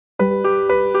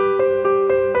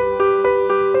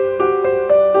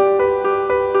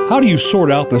How do you sort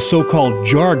out the so-called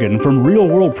jargon from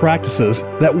real-world practices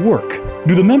that work?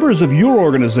 Do the members of your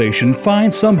organization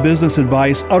find some business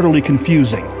advice utterly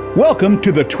confusing? Welcome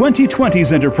to the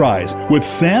 2020s Enterprise with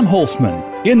Sam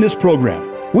Holzman. In this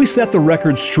program, we set the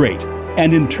record straight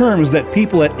and in terms that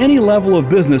people at any level of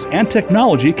business and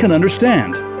technology can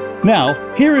understand.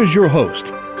 Now, here is your host,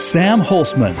 Sam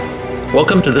Holzman.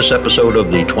 Welcome to this episode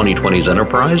of the 2020s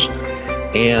Enterprise.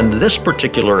 And this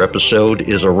particular episode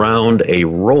is around a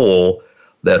role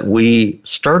that we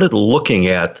started looking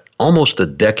at almost a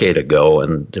decade ago.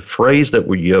 And the phrase that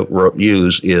we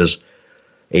use is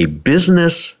a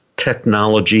business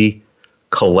technology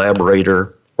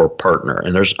collaborator or partner.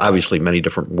 And there's obviously many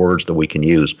different words that we can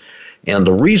use. And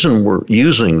the reason we're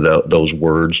using those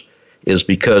words is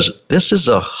because this is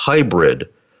a hybrid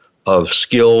of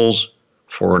skills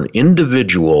for an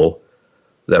individual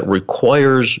that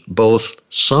requires both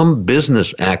some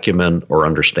business acumen or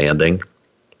understanding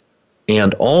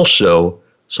and also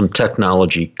some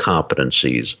technology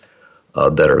competencies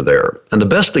that are there. And the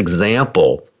best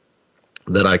example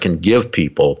that I can give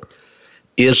people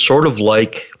is sort of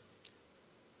like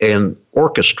an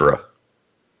orchestra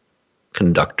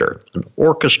conductor. An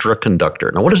orchestra conductor.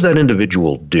 Now, what does that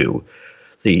individual do?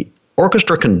 The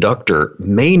orchestra conductor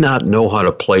may not know how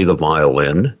to play the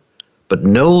violin, but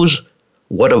knows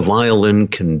what a violin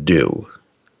can do.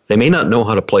 They may not know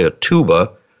how to play a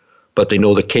tuba, but they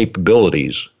know the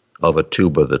capabilities of a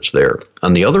tuba that's there.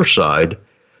 On the other side,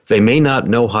 they may not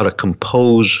know how to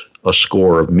compose a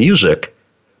score of music,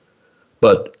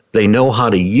 but they know how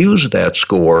to use that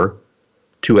score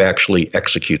to actually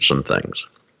execute some things.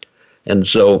 And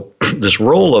so this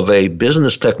role of a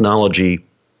business technology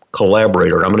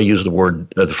collaborator, I'm going to use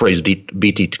the phrase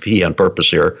BTP on purpose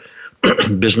here,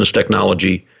 business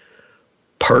technology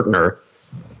partner,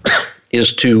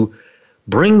 is to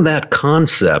bring that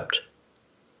concept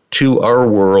to our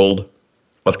world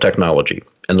of technology.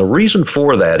 And the reason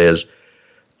for that is,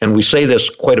 and we say this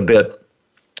quite a bit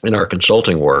in our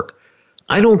consulting work,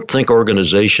 I don't think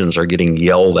organizations are getting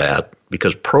yelled at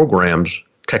because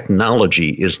technology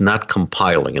is not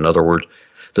compiling. In other words,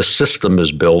 the system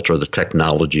is built or the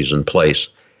technology is in place.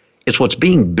 It's what's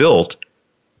being built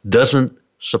doesn't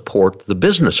support the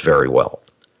business very well.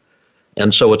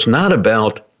 And so it's not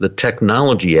about the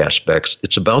technology aspects,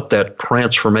 it's about that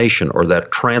transformation or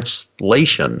that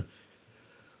translation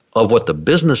of what the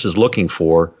business is looking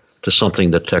for to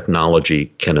something that technology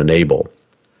can enable.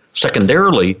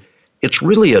 Secondarily, it's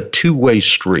really a two-way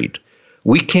street.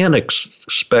 We can't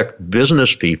expect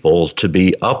business people to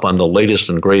be up on the latest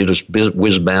and greatest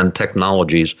whiz-bang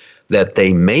technologies that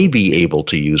they may be able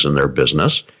to use in their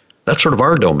business. That's sort of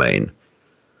our domain.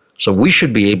 So we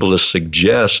should be able to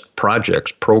suggest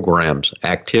projects, programs,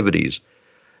 activities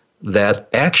that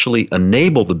actually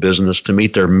enable the business to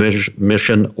meet their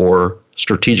mission or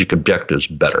strategic objectives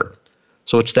better.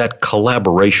 So it's that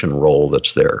collaboration role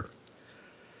that's there.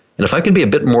 And if I can be a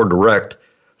bit more direct,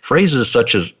 phrases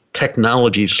such as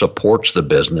technology supports the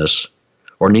business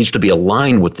or needs to be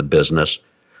aligned with the business,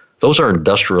 those are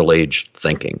industrial age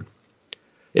thinking.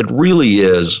 It really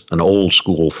is an old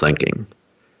school thinking.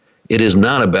 It is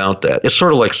not about that. It's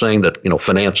sort of like saying that,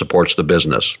 finance supports the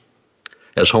business.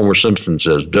 As Homer Simpson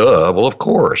says, duh, well, of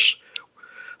course.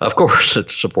 Of course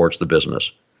it supports the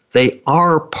business. They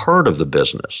are part of the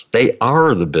business. They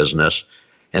are the business.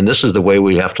 And this is the way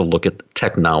we have to look at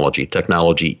technology.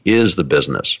 Technology is the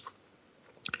business.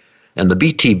 And the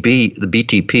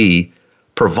BTP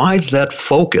provides that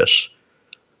focus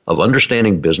of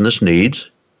understanding business needs,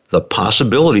 the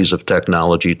possibilities of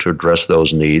technology to address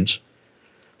those needs,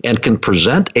 and can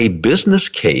present a business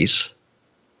case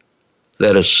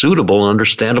that is suitable and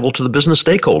understandable to the business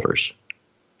stakeholders.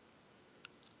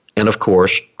 And of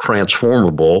course,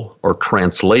 transformable or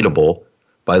translatable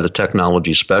by the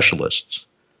technology specialists.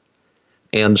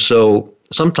 And so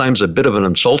sometimes a bit of an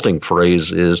insulting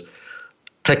phrase is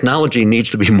technology needs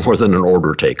to be more than an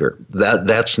order taker.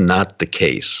 That's not the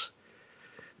case.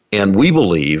 And we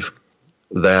believe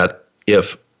that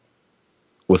if,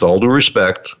 with all due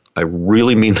respect, I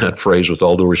really mean that phrase with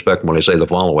all due respect when I say the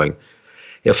following.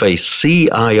 If a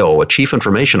CIO, a Chief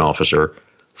Information Officer,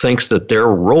 thinks that their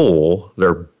role,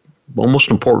 their most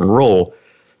important role,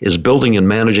 is building and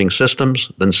managing systems,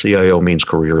 then CIO means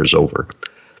career is over.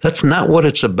 That's not what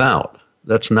it's about.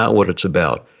 That's not what it's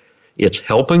about. It's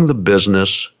helping the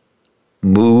business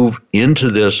move into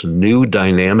this new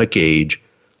dynamic age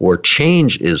where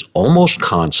change is almost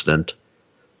constant.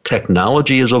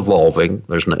 Technology is evolving.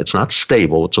 It's not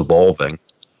stable, it's evolving.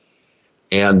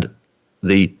 And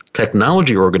the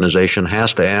technology organization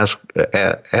has to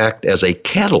act as a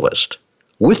catalyst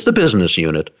with the business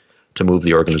unit to move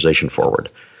the organization forward.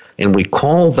 And we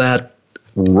call that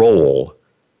role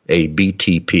a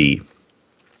BTP.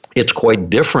 It's quite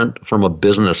different from a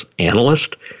business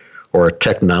analyst or a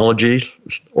technologist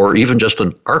or even just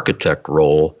an architect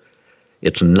role.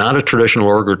 It's not a traditional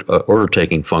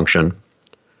order-taking function.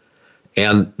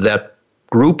 And that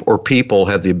group or people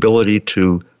have the ability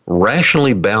to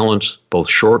rationally balance both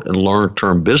short and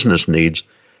long-term business needs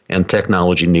and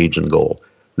technology needs and goal.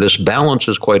 This balance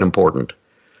is quite important.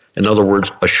 In other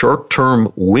words, a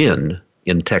short-term win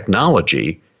in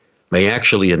technology may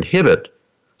actually inhibit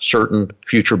certain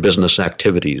future business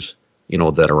activities,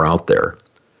 that are out there.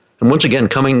 And once again,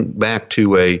 coming back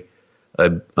to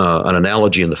an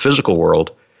analogy in the physical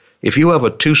world, if you have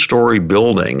a 2-story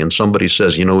building and somebody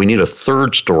says, we need a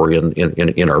 3rd story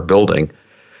in our building,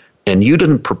 and you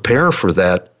didn't prepare for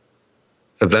that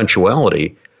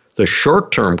eventuality, the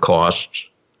short-term costs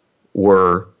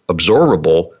were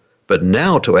absorbable, but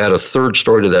now to add a 3rd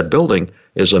story to that building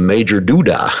is a major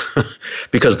doodah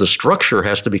because the structure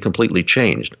has to be completely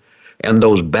changed. And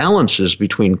those balances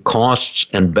between costs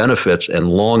and benefits and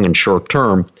long and short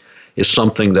term is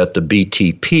something that the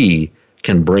BTP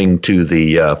can bring to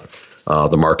the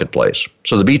marketplace.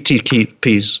 So the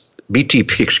BTP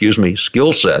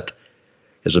skill set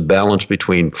is a balance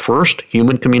between first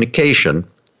human communication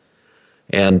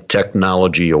and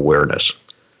technology awareness.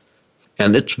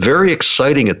 And it's very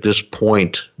exciting at this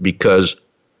point because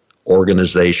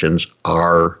organizations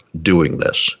are doing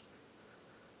this.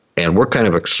 And we're kind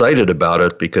of excited about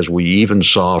it because we even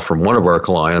saw from one of our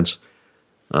clients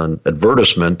an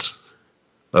advertisement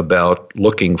about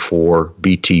looking for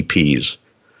BTPs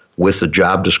with the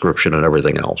job description and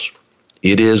everything else.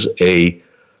 It is a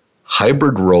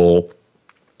hybrid role.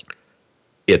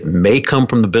 It may come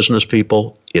from the business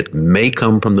people. It may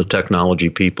come from the technology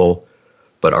people.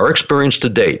 But our experience to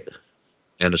date,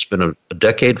 and it's been a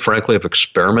decade, frankly, of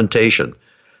experimentation.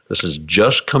 This is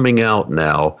just coming out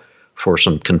now for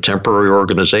some contemporary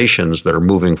organizations that are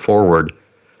moving forward.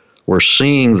 We're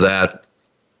seeing that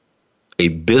a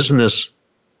business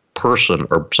person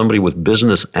or somebody with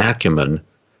business acumen,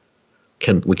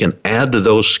 we can add to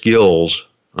those skills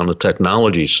on the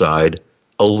technology side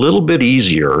a little bit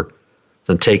easier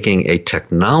than taking a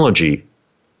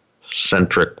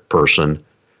technology-centric person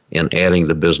and adding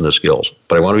the business skills.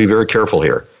 But I want to be very careful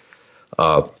here.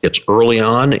 It's early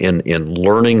on in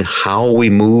learning how we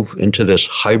move into this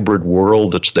hybrid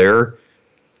world that's there,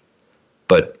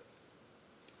 but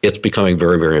it's becoming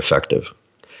very, very effective.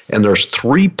 And there's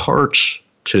 3 parts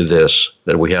to this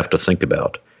that we have to think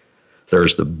about.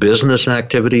 There's the business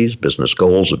activities, business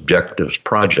goals, objectives,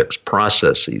 projects,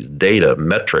 processes, data,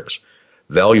 metrics,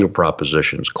 value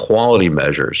propositions, quality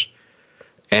measures,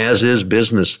 as is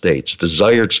business states,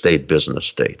 desired state business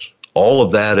states. All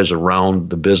of that is around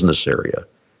the business area.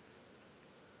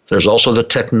 There's also the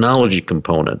technology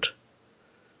component,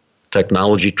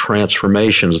 technology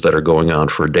transformations that are going on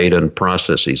for data and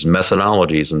processes,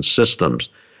 methodologies and systems,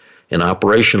 and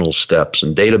operational steps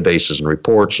and databases and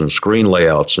reports and screen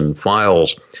layouts and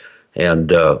files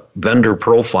and vendor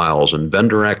profiles and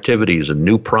vendor activities and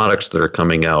new products that are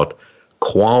coming out,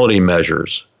 quality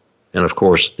measures, and of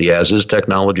course the as-is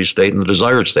technology state and the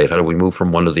desired state. How do we move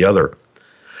from one to the other?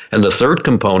 And the third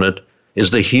component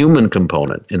is the human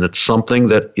component, and it's something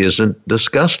that isn't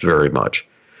discussed very much.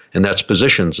 And that's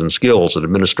positions and skills and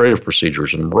administrative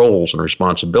procedures and roles and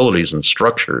responsibilities and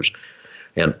structures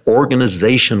and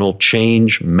organizational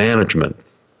change management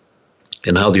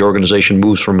and how the organization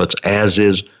moves from its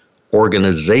as-is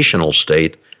organizational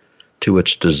state to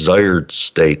its desired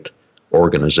state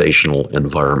organizational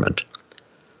environment.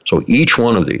 So each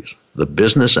one of these, the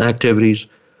business activities,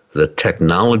 the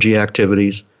technology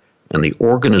activities, and the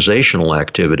organizational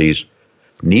activities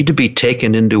need to be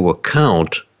taken into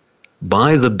account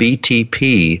by the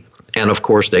BTP, and of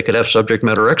course they could have subject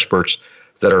matter experts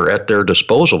that are at their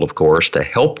disposal, of course, to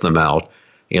help them out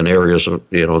in areas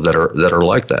that are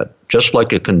like that. Just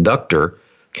like a conductor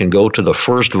can go to the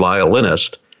first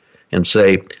violinist and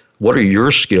say, "What are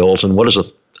your skills?" and what is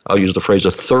I'll use the phrase,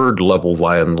 a third level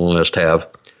violinist have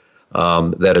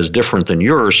that is different than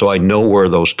yours, so I know where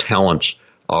those talents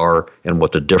are and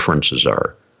what the differences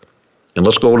are. And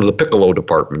let's go to the piccolo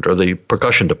department or the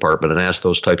percussion department and ask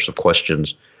those types of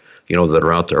questions, that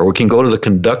are out there. Or we can go to the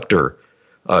conductor,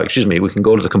 we can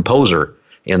go to the composer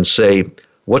and say,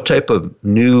 what type of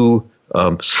new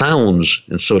sounds,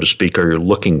 and so to speak, are you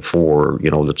looking for,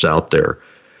 that's out there?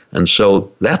 And so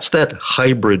that's that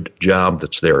hybrid job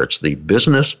that's there. It's the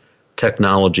business,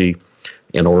 technology,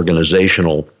 and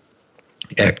organizational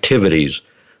activities,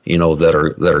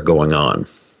 that are going on.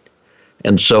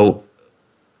 And so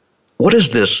what is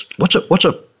this? What's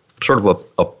a sort of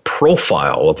a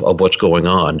profile of what's going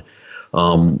on,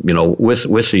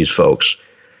 with these folks.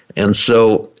 And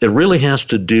so it really has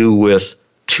to do with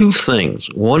two things.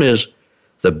 One is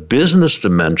the business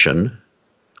dimension,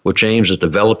 which aims at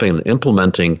developing and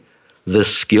implementing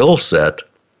this skill set,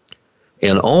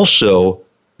 and also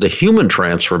the human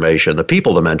transformation, the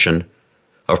people dimension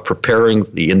of preparing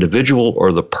the individual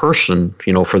or the person,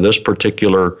 for this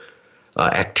particular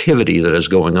activity that is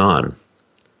going on.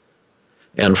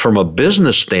 And from a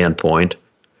business standpoint,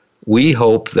 we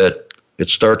hope that it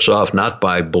starts off not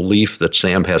by belief that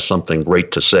Sam has something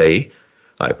great to say.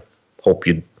 I hope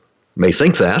you may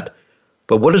think that.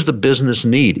 But what does the business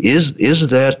need?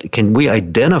 Can we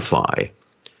identify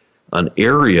an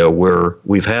area where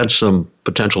we've had some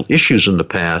potential issues in the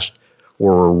past,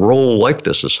 or a role like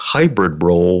this hybrid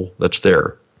role that's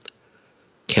there,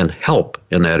 can help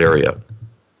in that area?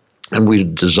 And we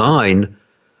design,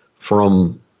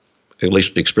 from at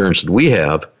least the experience that we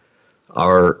have,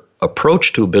 our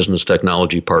approach to a business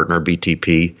technology partner,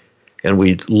 BTP, and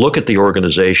we look at the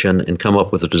organization and come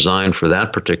up with a design for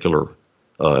that particular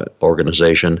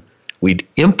organization. We'd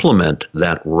implement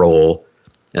that role,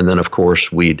 and then, of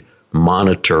course, we'd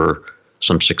monitor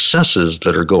some successes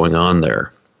that are going on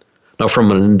there. Now,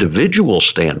 from an individual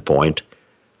standpoint,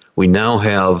 we now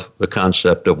have the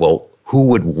concept of, well, who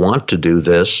would want to do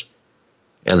this?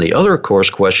 And the other, of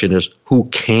course, question is, who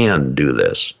can do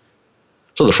this?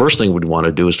 So the first thing we'd want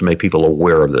to do is to make people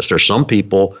aware of this. There's some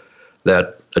people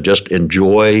that just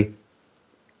enjoy,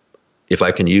 if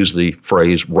I can use the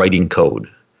phrase, writing code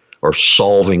or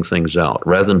solving things out,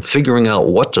 rather than figuring out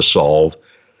what to solve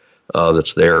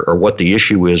that's there, or what the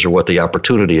issue is, or what the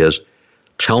opportunity is.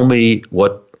 Tell me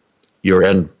what your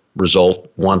end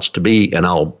result wants to be, and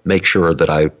I'll make sure that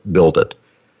I build it.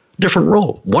 Different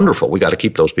role. Wonderful. We got to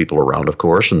keep those people around, of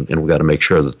course, and we got to make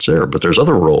sure that it's there. But there's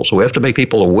other roles. So we have to make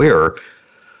people aware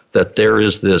that there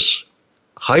is this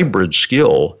hybrid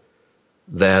skill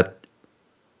that,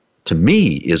 to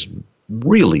me, is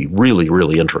really, really,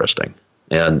 really interesting.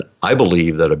 And I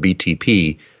believe that a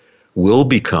BTP will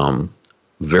become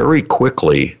very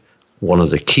quickly one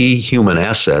of the key human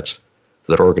assets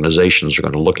that organizations are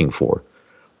going to be looking for.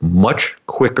 Much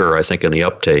quicker, I think, in the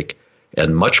uptake,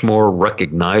 and much more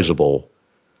recognizable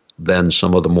than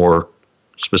some of the more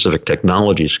specific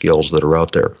technology skills that are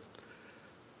out there.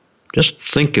 Just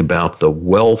think about the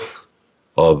wealth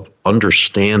of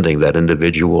understanding that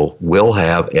individual will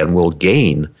have and will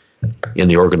gain in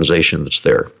the organization that's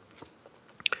there.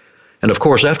 And of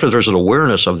course, after there's an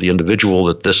awareness of the individual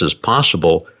that this is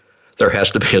possible, there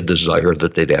has to be a desire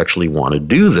that they'd actually want to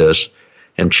do this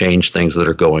and change things that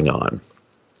are going on.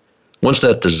 Once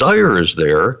that desire is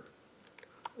there,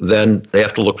 then they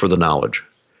have to look for the knowledge.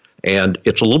 And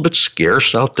it's a little bit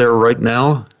scarce out there right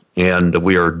now, and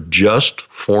we are just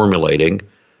formulating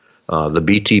the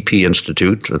BTP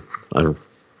Institute. I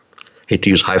hate to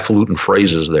use highfalutin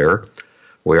phrases there.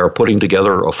 We are putting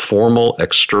together a formal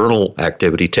external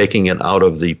activity, taking it out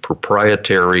of the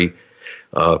proprietary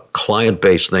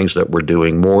client-based things that we're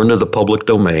doing more into the public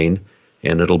domain,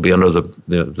 and it'll be under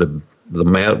the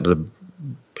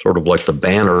sort of like the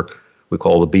banner we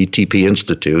call the BTP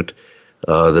Institute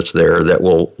that's there, that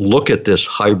will look at this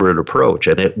hybrid approach,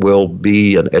 and it will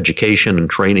be an education and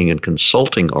training and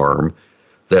consulting arm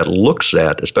that looks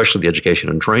at, especially the education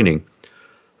and training,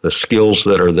 the skills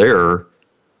that are there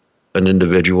in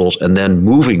individuals, and then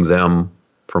moving them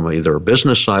from either a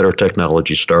business side or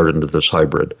technology start into this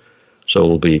hybrid. So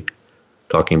we'll be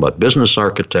talking about business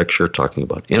architecture, talking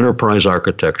about enterprise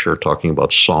architecture, talking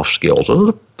about soft skills.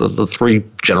 Those are the three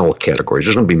general categories.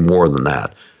 There's going to be more than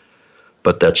that.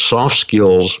 But that soft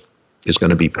skills is going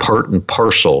to be part and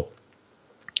parcel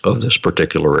of this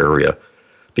particular area,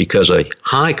 because a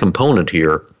high component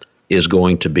here is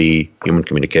going to be human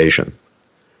communication.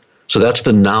 So that's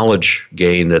the knowledge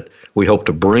gain that we hope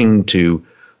to bring to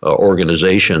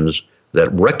organizations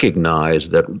that recognize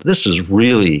that this is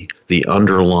really the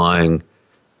underlying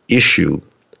issue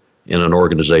in an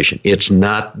organization. It's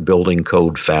not building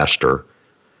code faster.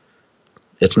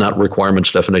 It's not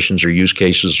requirements, definitions, or use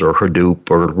cases, or Hadoop,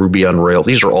 or Ruby on Rails.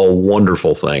 These are all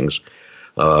wonderful things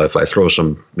if I throw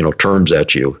some terms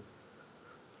at you.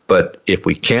 But if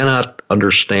we cannot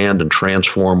understand and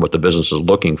transform what the business is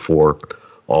looking for,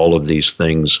 all of these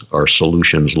things are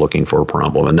solutions looking for a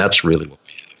problem. And that's really what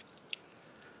we have.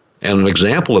 And an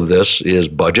example of this is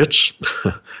budgets.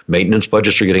 Maintenance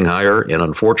budgets are getting higher. And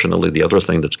unfortunately, the other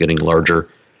thing that's getting larger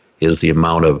is the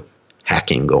amount of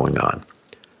hacking going on.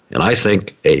 And I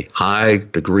think a high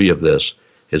degree of this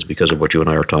is because of what you and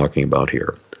I are talking about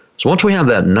here. So once we have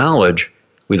that knowledge,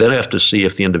 we then have to see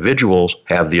if the individuals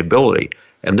have the ability.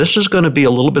 And this is going to be a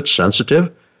little bit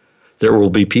sensitive. There will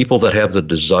be people that have the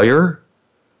desire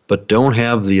but don't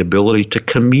have the ability to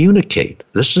communicate.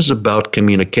 This is about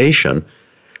communication,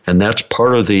 and that's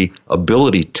part of the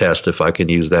ability test, if I can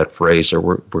use that phrase, that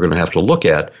we're going to have to look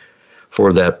at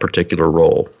for that particular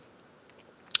role.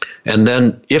 And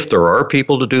then if there are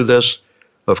people to do this,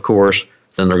 of course,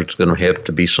 then there's going to have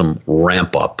to be some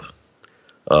ramp up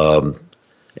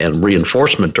and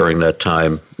reinforcement during that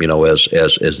time,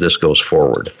 as this goes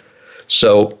forward.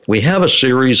 So we have a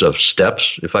series of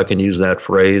steps, if I can use that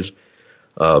phrase.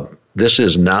 This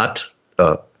is not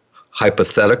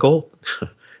hypothetical.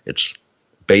 It's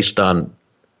based on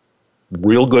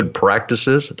real good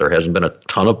practices. There hasn't been a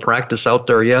ton of practice out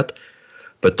there yet,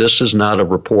 but this is not a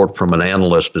report from an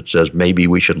analyst that says maybe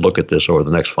we should look at this over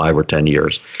the next 5 or 10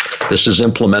 years. This is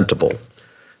implementable,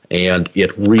 and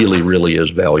it really, really is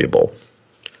valuable.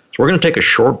 So we're going to take a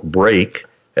short break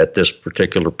at this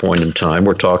particular point in time.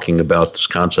 We're talking about this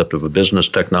concept of a business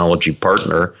technology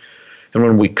partner. And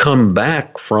when we come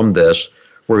back from this,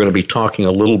 we're going to be talking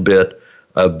a little bit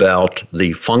about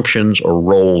the functions or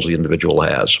roles the individual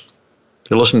has.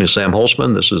 You're listening to Sam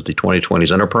Holtzman. This is the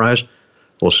 2020s Enterprise.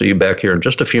 We'll see you back here in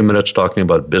just a few minutes talking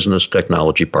about business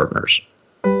technology partners.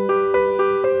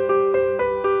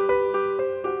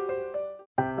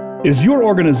 Is your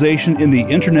organization in the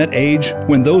internet age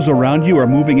when those around you are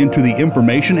moving into the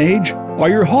information age? Are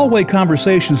your hallway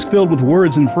conversations filled with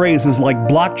words and phrases like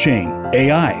blockchain,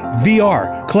 AI,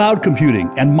 VR, cloud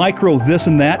computing, and micro this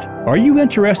and that? Are you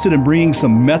interested in bringing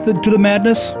some method to the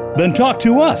madness? Then talk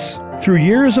to us. Through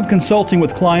years of consulting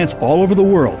with clients all over the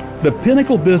world, the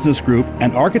Pinnacle Business Group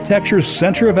and Architecture's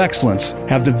Center of Excellence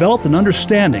have developed an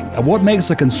understanding of what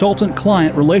makes a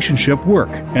consultant-client relationship work.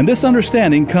 And this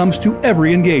understanding comes to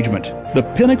every engagement. The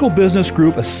Pinnacle Business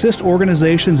Group assists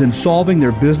organizations in solving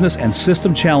their business and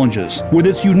system challenges with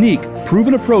its unique,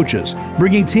 proven approaches,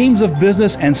 bringing teams of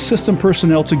business and system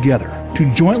personnel together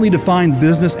to jointly define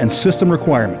business and system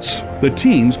requirements. The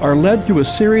teams are led through a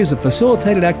series of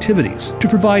facilitated activities to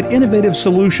provide innovative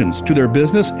solutions to their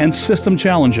business and system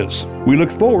challenges. We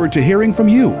look forward to hearing from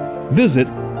you. Visit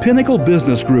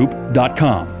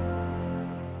pinnaclebusinessgroup.com.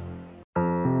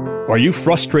 Are you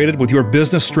frustrated with your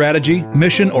business strategy,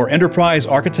 mission, or enterprise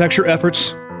architecture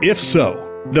efforts? If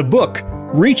so, the book,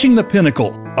 Reaching the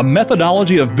Pinnacle, A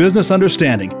Methodology of Business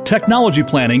Understanding, Technology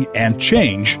Planning, and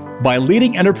Change by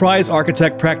leading enterprise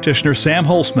architect practitioner Sam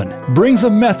Holtzman brings a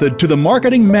method to the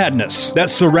marketing madness that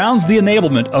surrounds the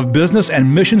enablement of business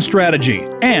and mission strategy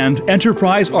and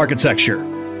enterprise architecture.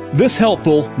 This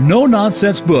helpful,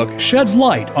 no-nonsense book sheds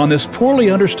light on this poorly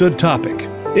understood topic.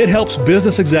 It helps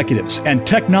business executives and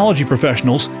technology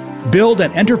professionals build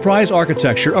an enterprise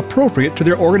architecture appropriate to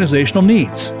their organizational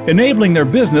needs, enabling their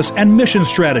business and mission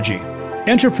strategy.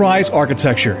 Enterprise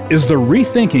architecture is the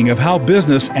rethinking of how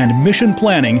business and mission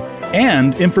planning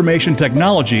and information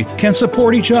technology can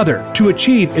support each other to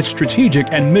achieve its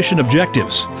strategic and mission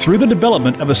objectives through the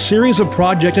development of a series of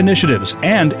project initiatives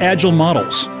and agile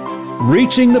models.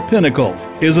 Reaching the Pinnacle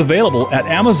is available at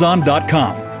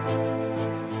Amazon.com.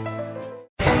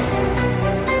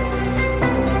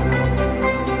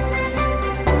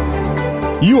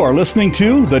 You are listening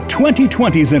to the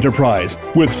 2020s Enterprise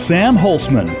with Sam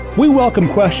Holtzman. We welcome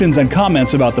questions and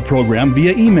comments about the program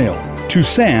via email to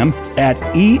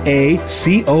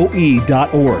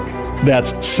sam@eacoe.org.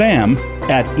 That's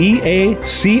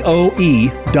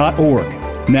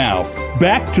sam@eacoe.org. Now,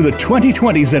 back to the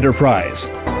 2020s Enterprise.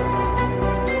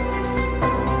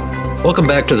 Welcome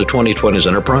back to the 2020s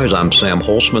Enterprise. I'm Sam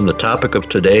Holtzman. The topic of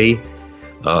today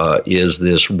is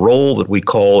this role that we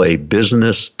call a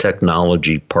business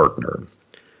technology partner.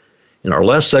 In our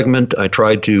last segment, I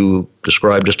tried to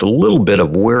describe just a little bit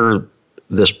of where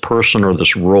this person or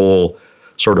this role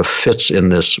sort of fits in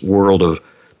this world of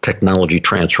technology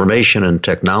transformation and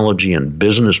technology and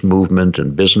business movement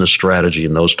and business strategy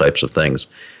and those types of things.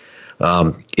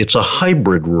 It's a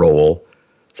hybrid role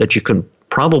that you can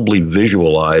probably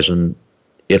visualize, and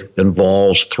it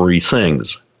involves three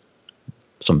things: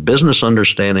 some business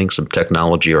understanding, some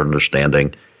technology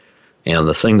understanding, and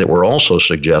the thing that we're also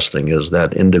suggesting is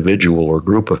that individual or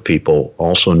group of people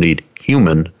also need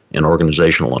human and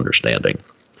organizational understanding.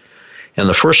 In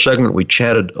the first segment, we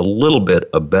chatted a little bit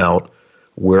about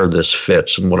where this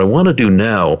fits, and what I want to do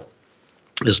now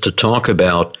is to talk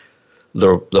about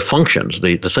the functions,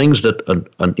 the things that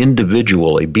an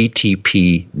individual, a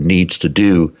BTP, needs to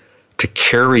do to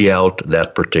carry out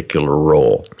that particular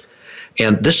role.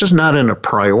 And this is not in a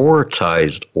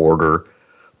prioritized order,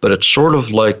 but it's sort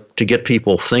of like to get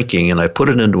people thinking, and I put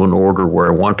it into an order where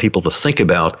I want people to think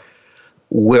about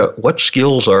what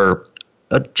skills are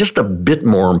just a bit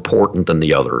more important than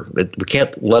the other. We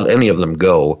can't let any of them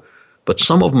go, but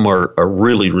some of them are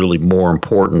really, really more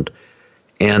important.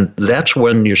 And that's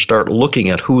when you start looking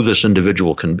at who this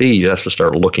individual can be. You have to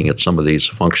start looking at some of these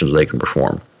functions they can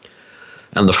perform.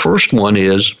 And the first one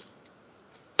is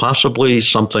possibly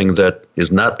something that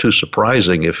is not too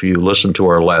surprising if you listen to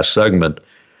our last segment,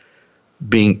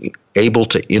 being able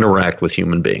to interact with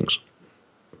human beings.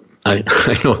 I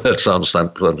know that sounds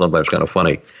sometimes kind of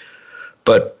funny,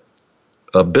 but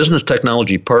a business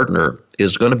technology partner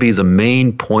is going to be the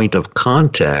main point of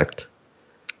contact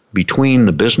between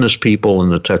the business people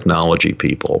and the technology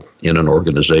people in an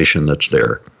organization that's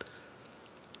there.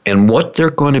 And what they're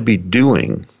going to be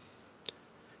doing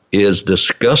is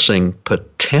discussing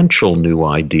potential new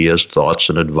ideas, thoughts,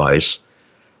 and advice,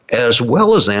 as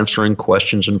well as answering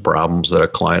questions and problems that a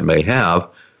client may have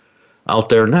out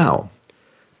there now.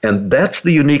 And that's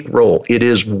the unique role. It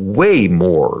is way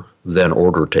more than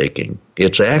order taking.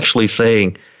 It's actually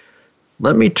saying,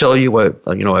 let me tell you,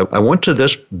 I went to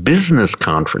this business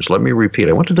conference. Let me repeat.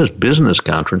 I went to this business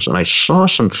conference, and I saw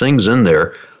some things in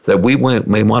there that we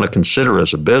may want to consider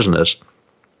as a business.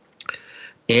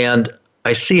 And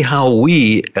I see how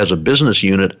we, as a business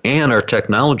unit and our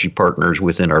technology partners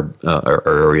within our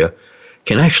area,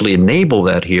 can actually enable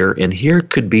that here. And here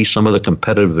could be some of the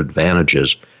competitive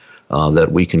advantages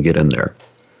that we can get in there.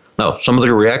 Now, some of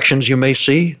the reactions you may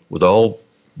see, with all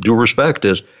due respect,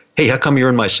 is, hey, how come you're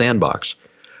in my sandbox?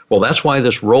 Well, that's why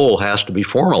this role has to be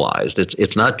formalized.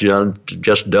 It's not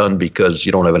just done because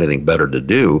you don't have anything better to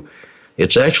do.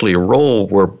 It's actually a role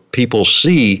where people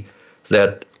see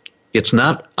that it's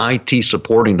not IT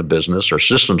supporting the business or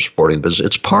systems supporting the business.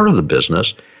 It's part of the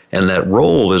business, and that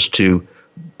role is to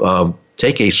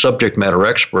take a subject matter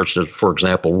expert that, for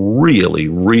example,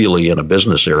 really in a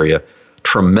business area,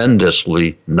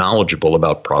 tremendously knowledgeable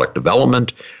about product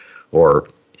development or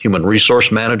human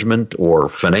resource management or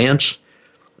finance,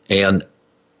 and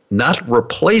not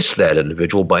replace that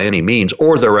individual by any means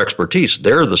or their expertise.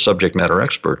 They're the subject matter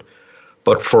expert.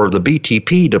 But for the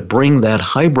BTP to bring that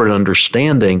hybrid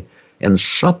understanding and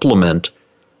supplement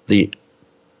the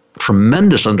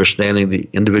tremendous understanding the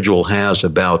individual has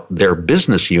about their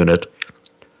business unit,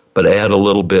 but add a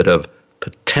little bit of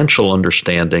potential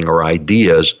understanding or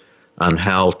ideas on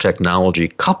how technology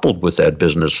coupled with that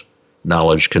business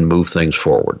knowledge can move things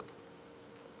forward.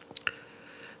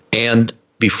 And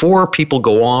before people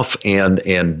go off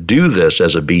and do this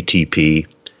as a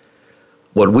BTP,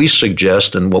 what we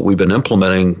suggest and what we've been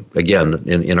implementing, again,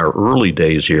 in our early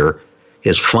days here,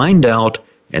 is find out,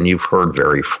 and you've heard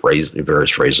various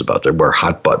phrases about that, where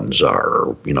hot buttons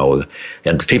are,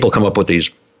 and people come up with these,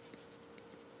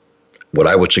 what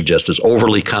I would suggest is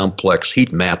overly complex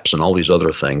heat maps and all these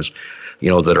other things,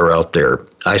 that are out there.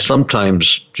 I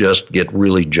sometimes just get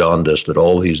really jaundiced at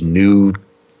all these new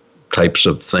types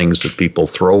of things that people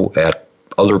throw at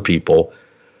other people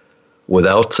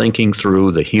without thinking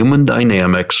through the human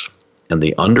dynamics and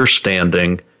the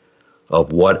understanding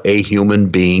of what a human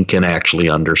being can actually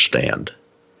understand.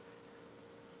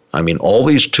 I mean, all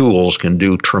these tools can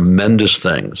do tremendous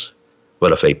things,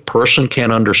 but if a person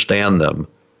can't understand them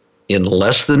in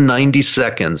less than 90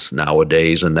 seconds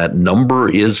nowadays, and that number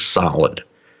is solid,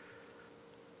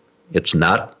 it's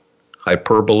not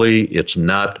hyperbole, it's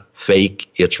not fake,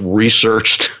 it's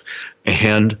researched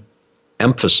and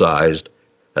emphasized.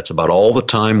 That's about all the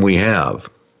time we have.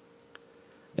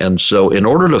 And so in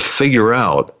order to figure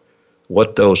out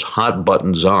what those hot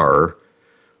buttons are,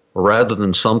 rather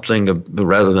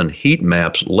than heat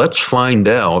maps, let's find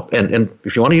out, and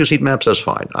if you want to use heat maps, that's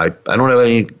fine. I don't have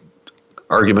any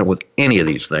argument with any of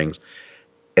these things,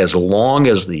 as long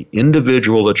as the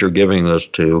individual that you're giving this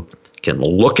to can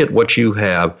look at what you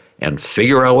have and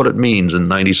figure out what it means in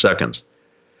 90 seconds.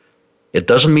 It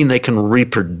doesn't mean they can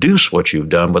reproduce what you've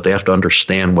done, but they have to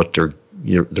understand what they're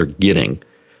getting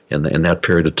in that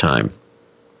period of time.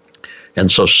 And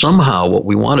so somehow what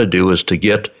we want to do is to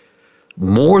get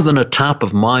more than a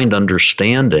top-of-mind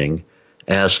understanding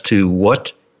as to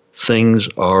what things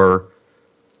are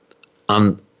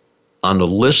on the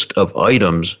list of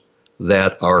items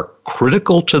that are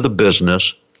critical to the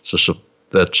business,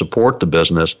 that support the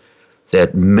business,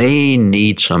 that may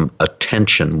need some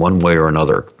attention one way or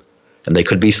another. And they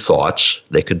could be thoughts,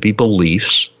 they could be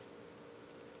beliefs,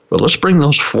 but let's bring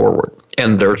those forward.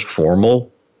 And there's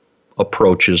formal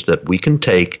approaches that we can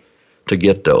take to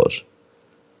get those.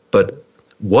 But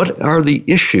what are the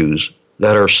issues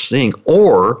that are seeing,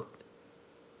 or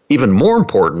even more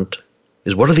important,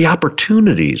 is what are the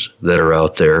opportunities that are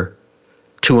out there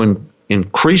to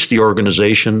increase the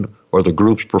organization or the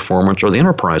group's performance or the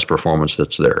enterprise performance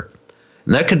that's there?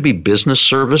 And that could be business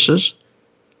services.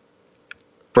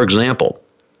 For example,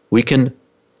 we can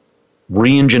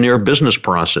re-engineer business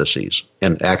processes.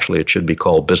 And actually, it should be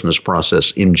called business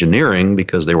process engineering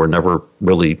because they were never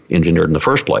really engineered in the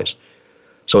first place.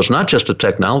 So it's not just a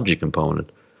technology component,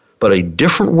 but a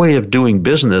different way of doing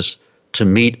business to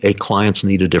meet a client's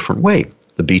need a different way.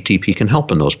 The BTP can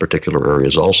help in those particular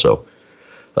areas also.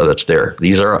 That's there.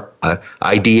 These are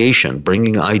ideation,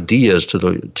 bringing ideas to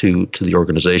the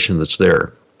organization that's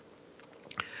there.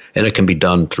 And it can be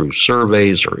done through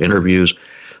surveys or interviews.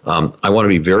 I want to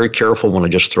be very careful when I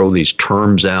just throw these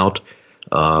terms out.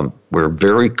 We're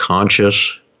very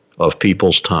conscious of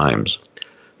people's times.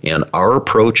 And our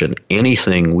approach in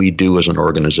anything we do as an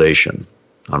organization,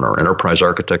 on our enterprise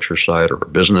architecture side or our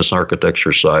business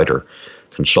architecture side or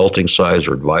consulting side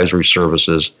or advisory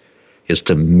services, is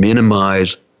to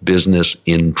minimize business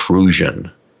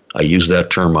intrusion. I use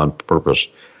that term on purpose.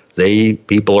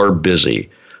 People are busy.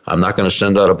 I'm not going to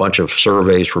send out a bunch of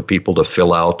surveys for people to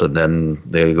fill out and then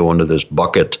they go into this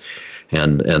bucket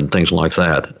and things like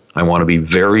that. I want to be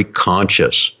very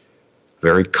conscious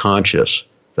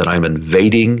that I'm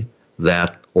invading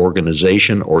that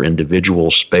organization or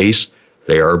individual space.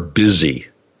 They are busy.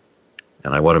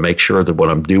 And I want to make sure that what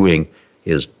I'm doing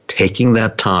is taking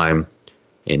that time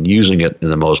and using it in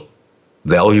the most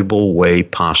valuable way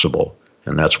possible.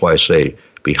 And that's why I say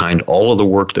behind all of the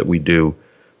work that we do,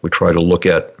 we try to look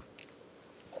at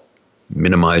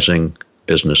minimizing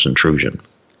business intrusion.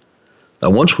 Now,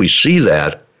 once we see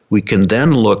that, we can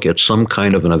then look at some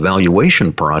kind of an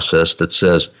evaluation process that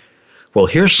says, well,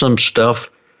 here's some stuff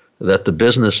that the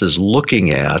business is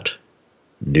looking at,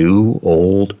 new,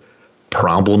 old,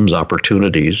 problems,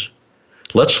 opportunities.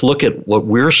 Let's look at what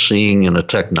we're seeing in a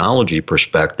technology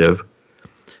perspective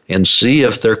and see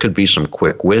if there could be some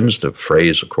quick wins, the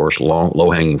phrase, of course,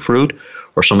 low-hanging fruit,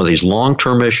 or some of these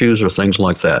long-term issues or things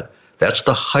like that. That's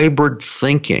the hybrid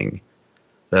thinking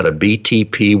that a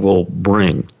BTP will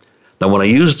bring. Now, when I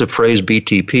use the phrase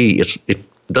BTP, it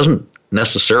doesn't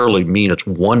necessarily mean it's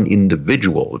one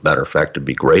individual. As a matter of fact, it'd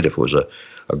be great if it was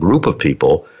a group of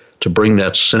people to bring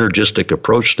that synergistic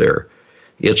approach there.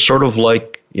 It's sort of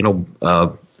like,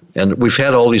 and we've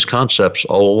had all these concepts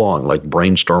all along, like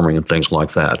brainstorming and things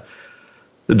like that.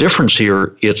 The difference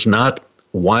here, it's not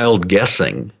wild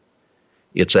guessing.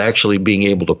 It's actually being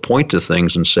able to point to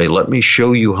things and say, let me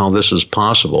show you how this is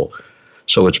possible.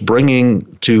 So it's bringing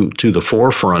to the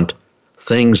forefront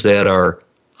things that are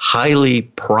highly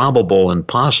probable and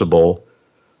possible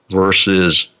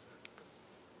versus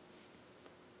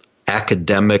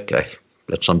academic.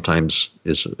 That sometimes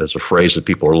is a phrase that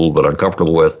people are a little bit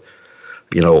uncomfortable with,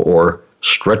 or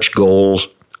stretch goals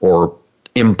or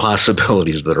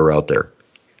impossibilities that are out there.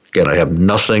 Again, I have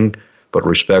nothing but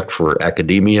respect for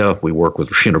academia. We work with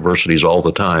universities all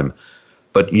the time.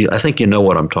 But I think you know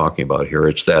what I'm talking about here.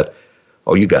 It's that,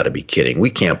 oh, you got to be kidding. We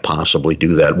can't possibly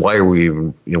do that. Why are we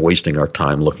even wasting our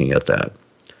time looking at that?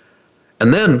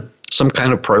 And then some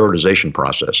kind of prioritization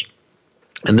process.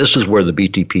 And this is where the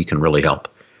BTP can really help.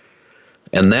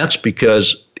 And that's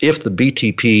because if the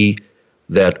BTP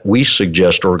that we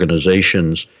suggest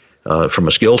organizations from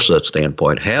a skill set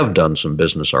standpoint have done some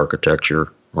business architecture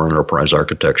or enterprise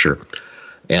architecture,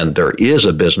 and there is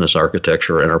a business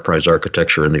architecture or enterprise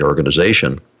architecture in the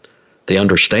organization, they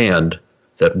understand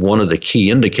that one of the key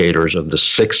indicators of the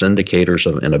 6 indicators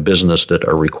in a business that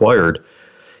are required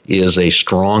is a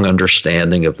strong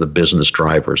understanding of the business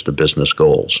drivers, the business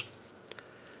goals.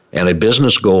 And a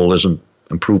business goal isn't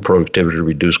improve productivity,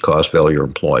 reduce cost, value, or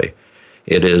employ.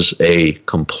 It is a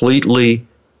completely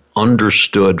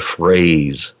understood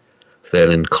phrase that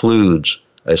includes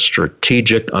a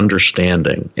strategic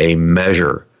understanding, a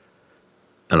measure,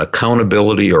 an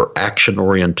accountability or action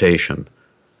orientation,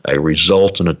 a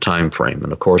result, and a time frame.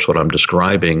 And of course, what I'm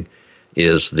describing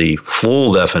is the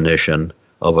full definition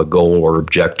of a goal or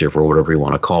objective or whatever you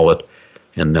want to call it.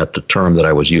 And that the term that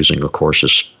I was using, of course,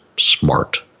 is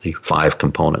SMART, the 5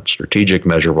 components: strategic,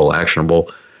 measurable,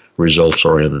 actionable,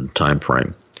 results-oriented, and time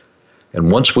frame.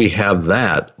 And once we have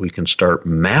that, we can start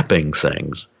mapping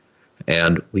things.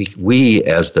 And we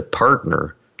as the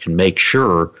partner can make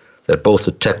sure that both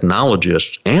the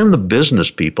technologists and the business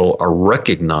people are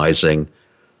recognizing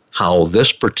how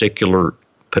this particular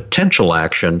potential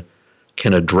action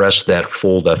can address that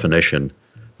full definition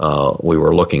we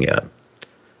were looking at.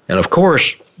 And of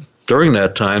course, during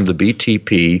that time, the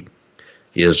BTP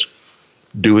is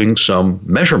doing some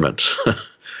measurements.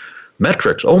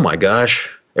 Metrics. Oh my gosh,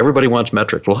 everybody wants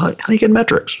metrics. Well, how do you get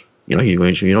metrics?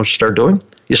 You start doing?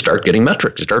 You start getting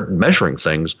metrics. You start measuring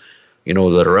things,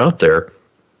 that are out there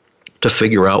to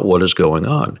figure out what is going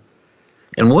on.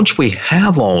 And once we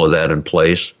have all of that in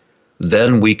place,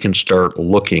 then we can start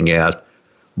looking at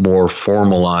more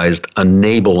formalized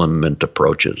enablement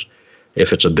approaches.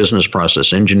 If it's a business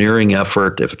process engineering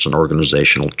effort, if it's an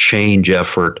organizational change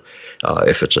effort,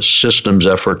 if it's a systems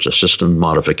effort, a system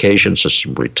modification,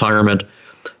 system retirement,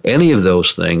 any of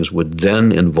those things would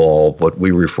then involve what we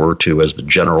refer to as the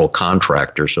general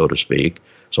contractor, so to speak.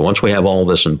 So once we have all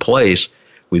this in place,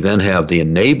 we then have the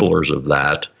enablers of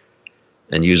that,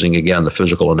 and using, again, the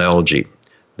physical analogy,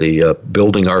 the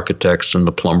building architects and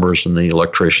the plumbers and the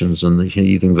electricians and the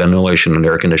heating, ventilation, and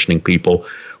air conditioning people,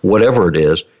 whatever it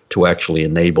is, to actually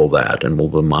enable that, and we'll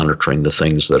be monitoring the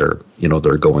things that are, that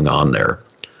are going on there.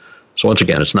 So once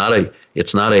again, it's not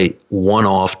a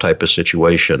one-off type of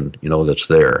situation, that's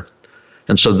there.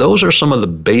 And so those are some of the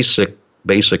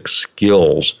basic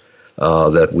skills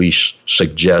that we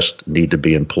suggest need to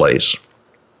be in place.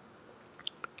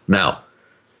 Now,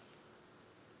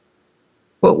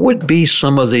 what would be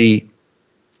some of the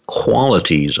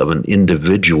qualities of an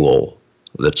individual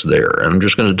that's there? And I'm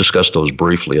just going to discuss those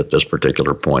briefly at this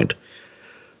particular point.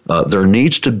 There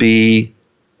needs to be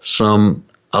some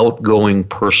outgoing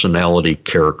personality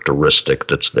characteristic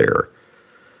that's there.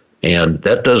 And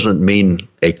that doesn't mean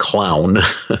a clown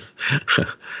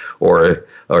or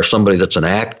somebody that's an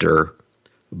actor,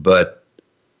 but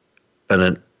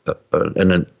an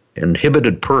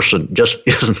inhibited person just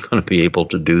isn't going to be able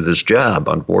to do this job,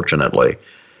 unfortunately,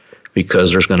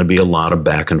 because there's going to be a lot of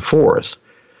back and forth.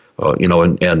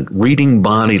 And reading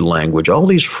body language, all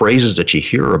these phrases that you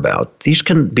hear about, these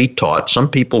can be taught. Some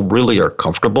people really are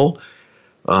comfortable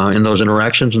in those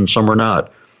interactions, and some are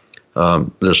not.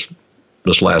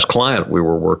 This last client we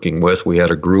were working with, we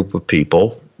had a group of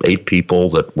people, 8 people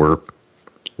that were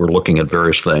looking at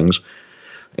various things,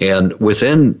 and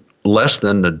within less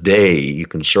than a day, you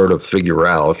can sort of figure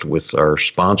out with our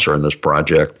sponsor in this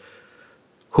project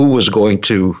who was going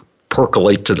to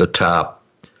percolate to the top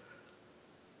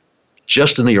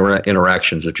just in the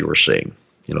interactions that you were seeing.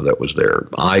 That was their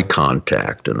eye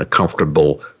contact and the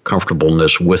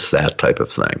comfortableness with that type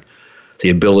of thing, the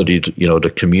ability to, to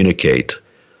communicate,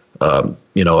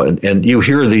 and you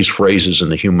hear these phrases in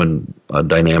the human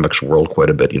dynamics world quite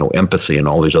a bit, empathy and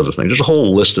all these other things. There's a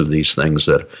whole list of these things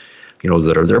that,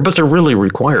 that are there, but they're really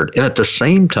required. And at the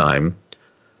same time,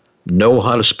 know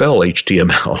how to spell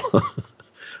HTML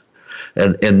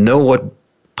and know what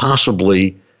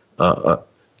possibly an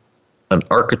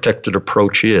architected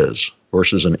approach is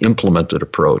versus an implemented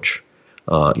approach,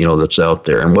 that's out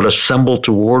there, and what assemble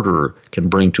to order can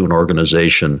bring to an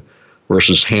organization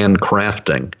versus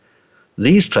handcrafting.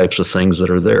 These types of things that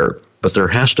are there, but there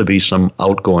has to be some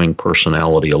outgoing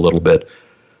personality a little bit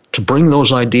to bring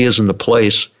those ideas into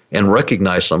place and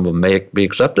recognize some of them may be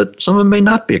accepted, some of them may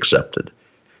not be accepted,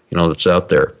 that's out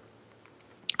there.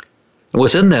 And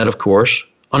within that, of course,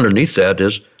 underneath that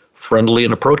is friendly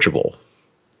and approachable.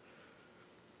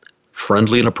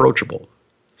 Friendly and approachable.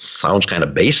 Sounds kind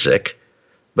of basic,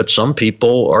 but some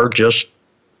people are just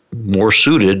more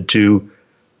suited to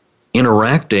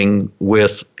interacting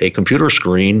with a computer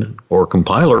screen or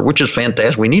compiler, which is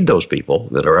fantastic. We need those people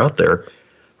that are out there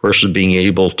versus being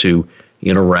able to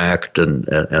interact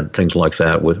and things like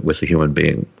that with the human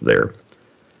being there.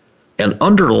 And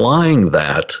underlying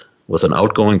that with an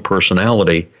outgoing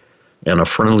personality and a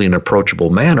friendly and approachable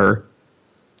manner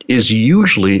is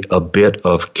usually a bit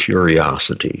of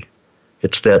curiosity.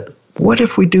 It's that, what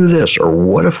if we do this, or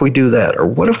what if we do that, or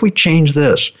what if we change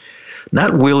this?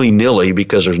 Not willy-nilly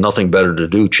because there's nothing better to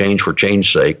do, change for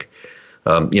change's sake.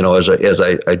 As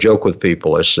I joke with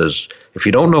people, I says, if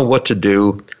you don't know what to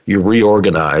do, you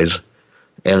reorganize,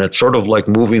 and it's sort of like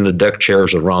moving the deck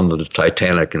chairs around the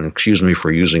Titanic, and excuse me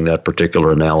for using that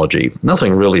particular analogy.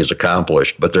 Nothing really is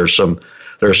accomplished, but there's some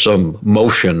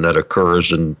motion that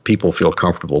occurs and people feel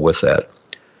comfortable with that.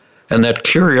 And that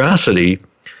curiosity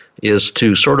is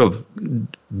to sort of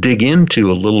dig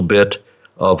into a little bit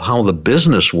of how the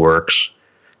business works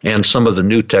and some of the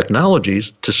new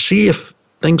technologies to see if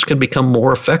things can become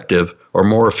more effective or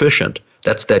more efficient.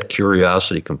 That's that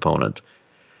curiosity component.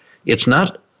 It's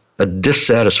not a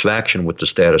dissatisfaction with the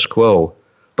status quo,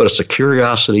 but it's a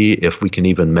curiosity if we can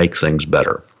even make things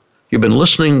better. You've been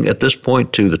listening at this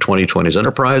point to the 2020s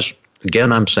Enterprise.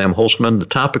 Again, I'm Sam Holzman. The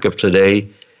topic of today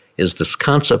is this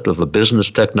concept of a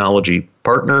business technology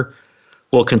partner.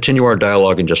 We'll continue our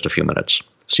dialogue in just a few minutes.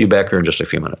 See you back here in just a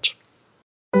few minutes.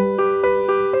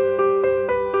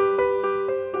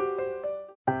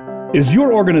 Is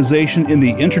your organization in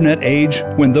the internet age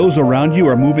when those around you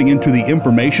are moving into the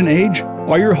information age?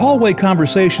 Are your hallway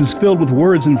conversations filled with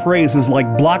words and phrases like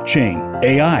blockchain,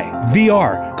 AI,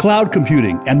 VR, cloud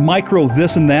computing, and micro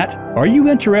this and that? Are you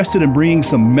interested in bringing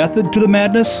some method to the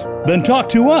madness? Then talk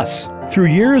to us. Through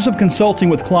years of consulting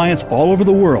with clients all over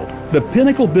the world, the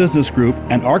Pinnacle Business Group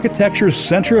and Architecture's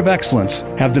Center of Excellence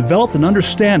have developed an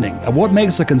understanding of what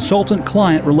makes a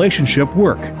consultant-client relationship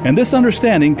work. And this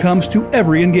understanding comes to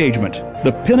every engagement.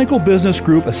 The Pinnacle Business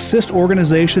Group assists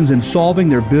organizations in solving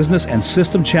their business and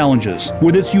system challenges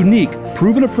with its unique,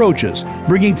 proven approaches,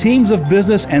 bringing teams of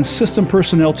business and system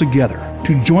personnel together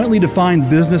to jointly define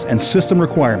business and system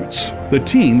requirements. The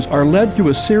teams are led through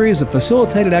a series of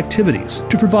facilitated activities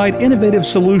to provide innovative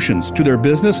solutions to their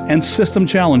business and system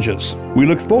challenges. We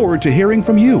look forward to hearing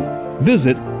from you.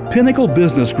 Visit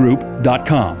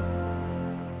pinnaclebusinessgroup.com.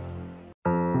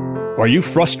 Are you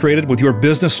frustrated with your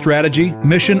business strategy,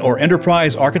 mission, or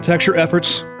enterprise architecture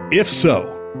efforts? If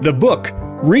so, the book,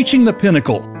 Reaching the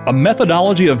Pinnacle, A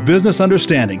Methodology of Business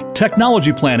Understanding,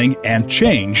 Technology Planning, and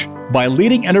Change, by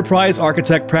leading enterprise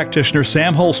architect practitioner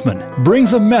Sam Holzman,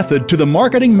 brings a method to the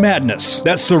marketing madness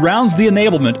that surrounds the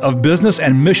enablement of business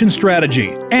and mission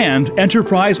strategy and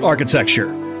enterprise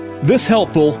architecture. This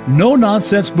helpful,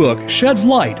 no-nonsense book sheds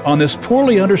light on this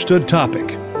poorly understood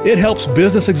topic. It helps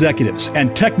business executives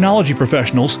and technology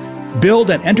professionals build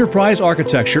an enterprise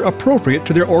architecture appropriate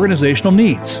to their organizational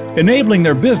needs, enabling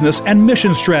their business and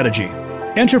mission strategy.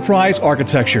 Enterprise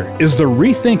architecture is the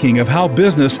rethinking of how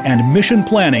business and mission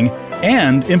planning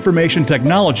and information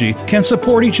technology can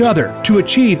support each other to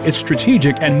achieve its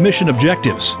strategic and mission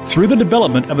objectives through the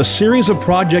development of a series of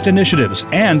project initiatives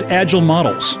and agile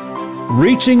models.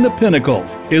 Reaching the Pinnacle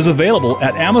is available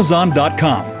at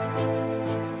Amazon.com.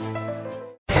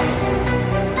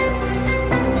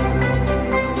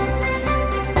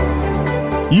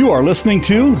 You are listening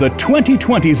to The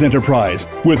 2020s Enterprise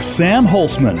with Sam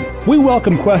Holzman. We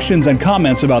welcome questions and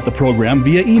comments about the program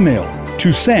via email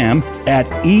to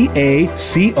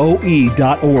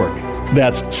sam@eacoe.org.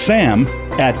 That's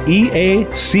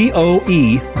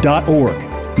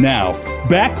sam@eacoe.org. Now,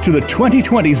 back to The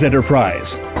 2020s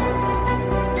Enterprise.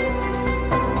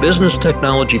 Business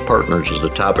Technology Partners is the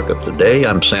topic of the day.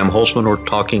 I'm Sam Holzman. We're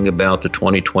talking about the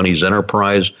 2020s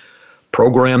Enterprise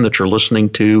program that you're listening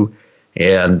to,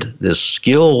 and this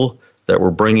skill that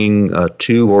we're bringing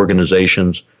to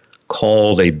organizations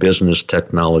called a business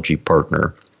technology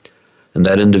partner. And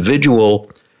that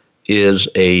individual is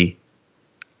an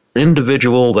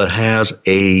individual that has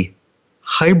a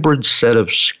hybrid set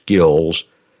of skills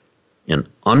in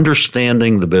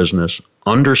understanding the business,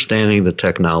 understanding the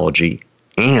technology,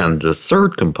 and the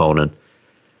third component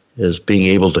is being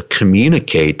able to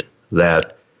communicate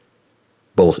that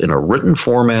both in a written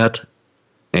format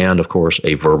and, of course,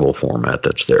 a verbal format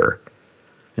that's there.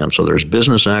 And so there's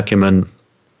business acumen,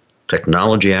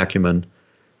 technology acumen,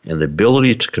 and the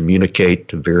ability to communicate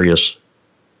to various,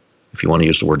 if you want to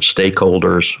use the word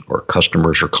stakeholders or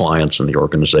customers or clients in the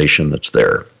organization that's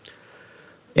there.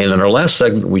 And in our last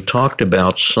segment, we talked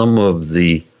about some of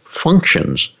the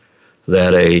functions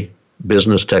that a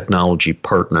business technology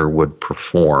partner would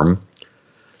perform.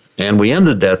 And we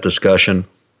ended that discussion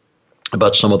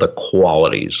about some of the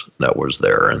qualities that was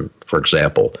there. And for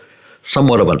example,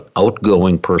 somewhat of an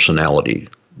outgoing personality,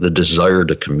 the desire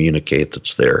to communicate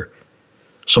that's there.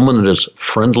 Someone that is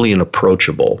friendly and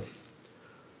approachable,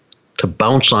 to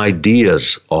bounce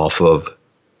ideas off of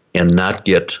and not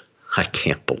get, I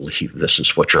can't believe this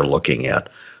is what you're looking at.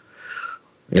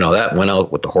 That went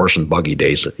out with the horse and buggy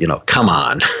days, come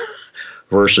on,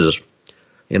 versus,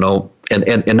 and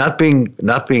not being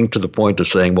to the point of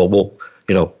saying, well, we'll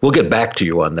get back to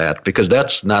you on that, because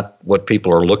that's not what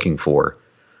people are looking for.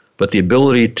 But the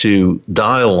ability to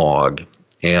dialogue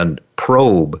and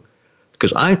probe,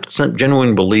 because I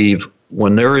genuinely believe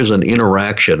when there is an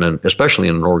interaction, and especially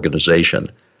in an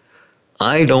organization,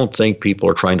 I don't think people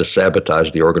are trying to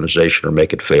sabotage the organization or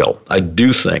make it fail. I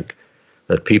do think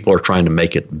that people are trying to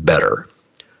make it better.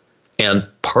 And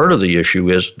part of the issue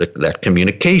is that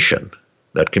communication.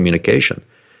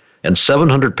 And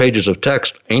 700 pages of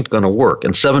text ain't going to work.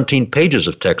 And 17 pages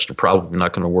of text are probably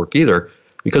not going to work either,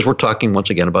 because we're talking once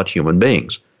again about human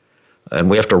beings. And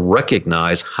we have to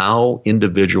recognize how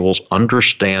individuals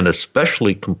understand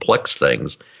especially complex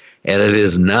things. And it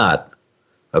is not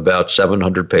about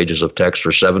 700 pages of text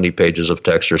or 70 pages of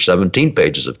text or 17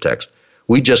 pages of text.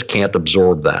 We just can't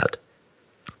absorb that.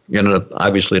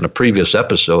 Obviously, in a previous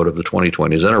episode of the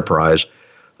 2020s Enterprise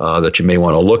that you may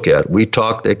want to look at, we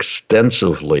talked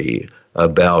extensively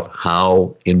about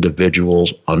how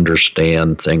individuals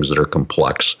understand things that are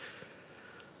complex.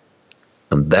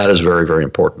 And that is very, very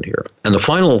important here. And the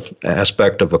final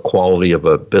aspect of a quality of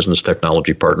a business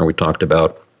technology partner we talked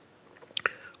about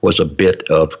was a bit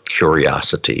of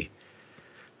curiosity.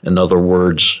 In other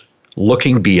words,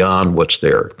 looking beyond what's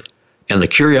there. And the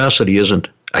curiosity isn't,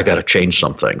 I got to change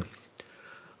something.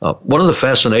 One of the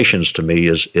fascinations to me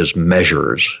is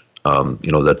measures,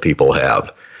 that people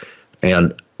have.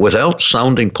 And without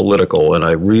sounding political, and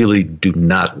I really do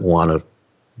not want to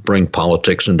bring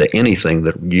politics into anything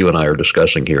that you and I are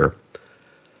discussing here,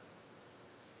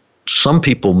 some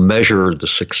people measure the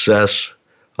success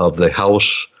of the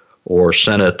House or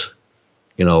Senate,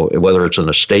 whether it's in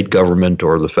the state government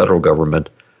or the federal government,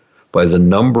 by the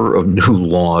number of new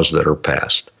laws that are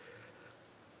passed.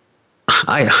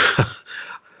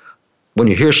 When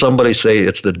you hear somebody say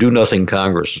it's the do-nothing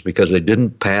Congress, it's because they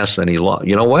didn't pass any law.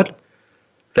 You know what?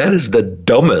 That is the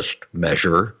dumbest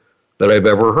measure that I've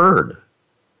ever heard.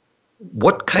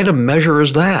 What kind of measure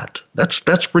is that?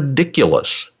 That's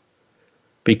ridiculous.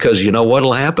 Because you know what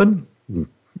will happen?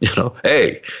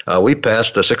 Hey, we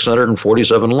passed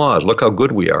 647 laws. Look how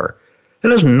good we are.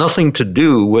 It has nothing to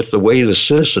do with the way the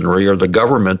citizenry or the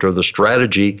government or the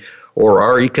strategy or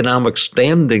our economic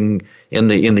standing in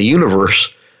the universe.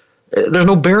 There's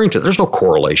no bearing to it. There's no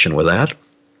correlation with that.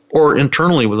 Or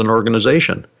internally with an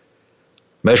organization.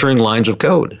 Measuring lines of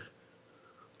code.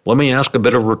 Let me ask a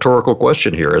bit of a rhetorical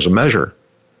question here as a measure.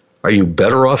 Are you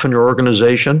better off in your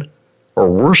organization or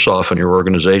worse off in your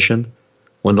organization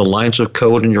when the lines of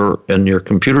code in your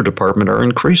computer department are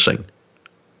increasing?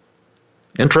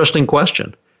 Interesting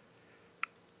question.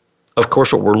 Of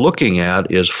course, what we're looking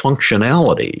at is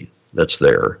functionality that's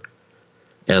there.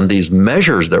 And these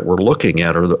measures that we're looking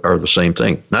at are the same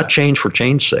thing. Not change for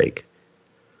change's sake,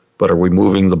 but are we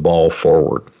moving the ball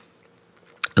forward?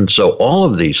 And so all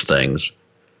of these things,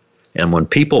 and when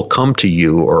people come to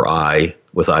you or I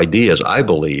with ideas, I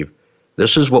believe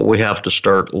this is what we have to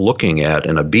start looking at.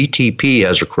 And a BTP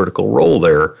has a critical role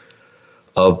there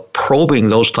of probing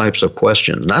those types of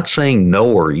questions. Not saying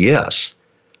no or yes,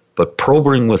 but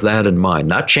probing with that in mind.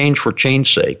 Not change for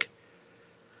change's sake.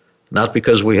 Not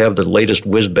because we have the latest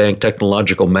whiz-bang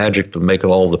technological magic to make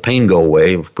all the pain go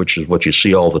away, which is what you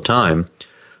see all the time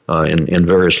in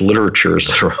various literatures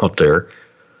that are out there.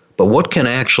 But what can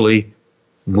actually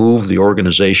move the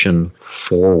organization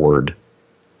forward?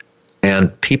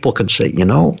 And people can say,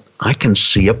 I can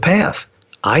see a path.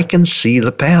 I can see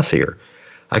the path here.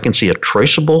 I can see a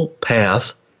traceable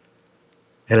path.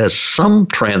 It has some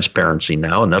transparency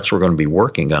now, and that's what we're going to be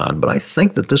working on. But I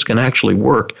think that this can actually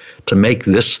work to make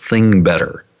this thing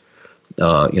better,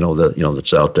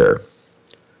 that's out there.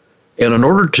 And in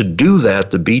order to do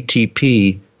that, the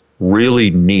BTP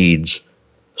really needs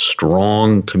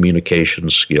strong communication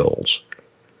skills.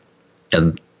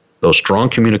 And those strong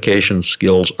communication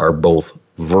skills are both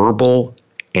verbal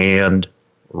and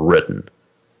written.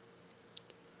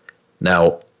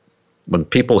 Now, when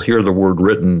people hear the word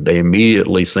written, they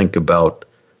immediately think about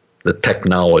the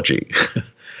technology.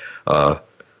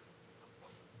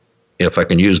 If I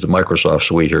can use the Microsoft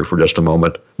suite here for just a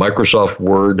moment, Microsoft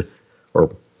Word or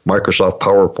Microsoft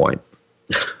PowerPoint.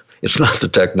 It's not the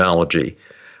technology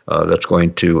that's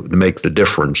going to make the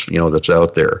difference, that's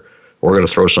out there. We're going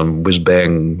to throw some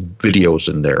whiz-bang videos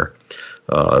in there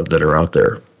that are out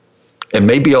there. And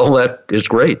maybe all that is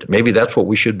great. Maybe that's what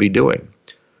we should be doing.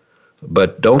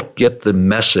 But don't get the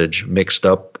message mixed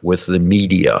up with the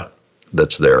media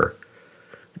that's there.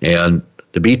 And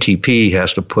the BTP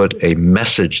has to put a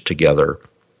message together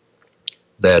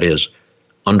that is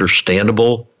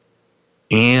understandable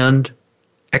and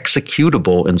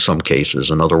executable in some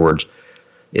cases. In other words,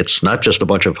 it's not just a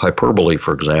bunch of hyperbole,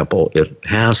 for example. It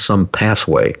has some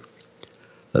pathway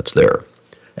that's there.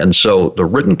 And so the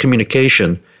written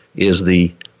communication is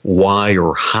the why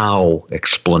or how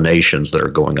explanations that are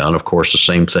going on. Of course, the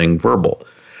same thing verbal.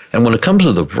 And when it comes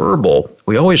to the verbal,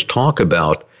 we always talk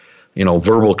about,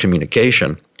 verbal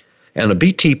communication. And the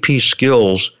BTP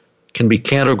skills can be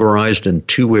categorized in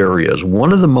two areas.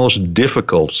 One of the most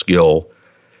difficult skill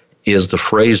is the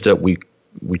phrase that we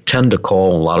tend to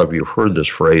call, and a lot of you have heard this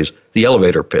phrase, the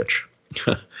elevator pitch.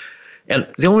 And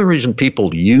the only reason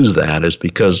people use that is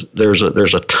because there's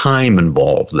a time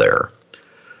involved there.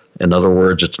 In other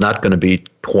words, it's not going to be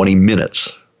 20 minutes.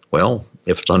 Well,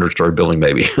 if it's 100-story building,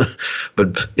 maybe.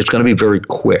 But it's going to be very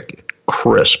quick,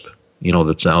 crisp,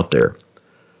 that's out there.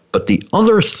 But the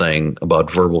other thing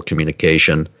about verbal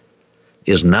communication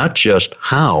is not just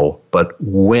how, but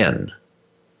when.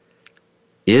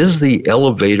 Is the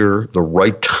elevator the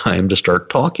right time to start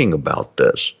talking about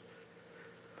this?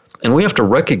 And we have to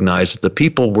recognize that the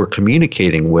people we're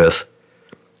communicating with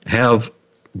have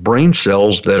brain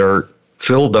cells that are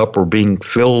filled up or being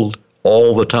filled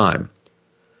all the time.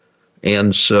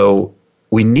 And so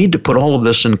we need to put all of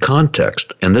this in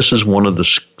context. And this is one of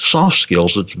the soft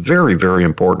skills that's very, very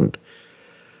important.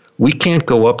 We can't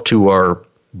go up to our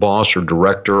boss or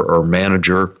director or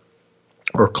manager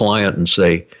or client and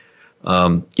say,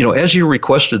 As you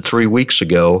requested 3 weeks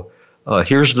ago,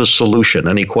 here's the solution.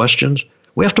 Any questions?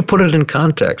 We have to put it in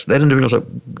context. That individual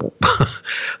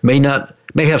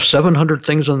may have 700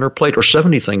 things on their plate or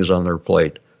 70 things on their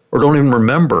plate, or don't even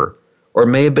remember, or it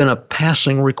may have been a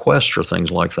passing request or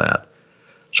things like that.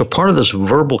 So part of this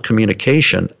verbal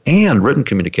communication and written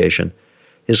communication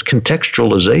is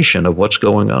contextualization of what's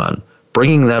going on,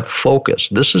 bringing that focus.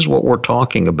 This is what we're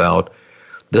talking about.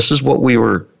 This is what we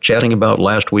were chatting about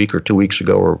last week or 2 weeks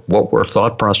ago, or what our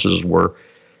thought processes were.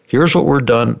 Here's what we're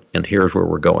done, and here's where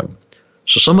we're going.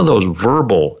 So some of those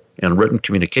verbal and written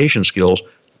communication skills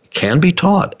can be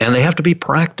taught, and they have to be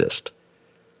practiced.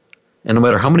 And no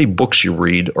matter how many books you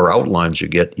read or outlines you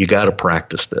get, you got to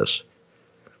practice this.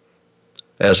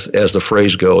 As the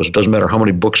phrase goes, it doesn't matter how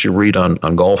many books you read on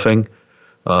golfing.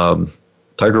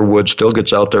 Tiger Woods still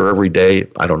gets out there every day.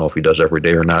 I don't know if he does every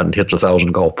day or not, and hits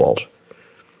 1,000 golf balls.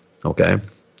 Okay?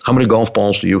 How many golf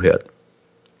balls do you hit?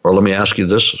 Or let me ask you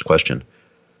this question.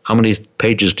 How many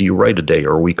pages do you write a day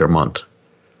or a week or month?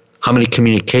 How many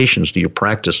communications do you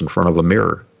practice in front of a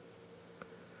mirror?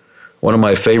 One of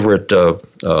my favorite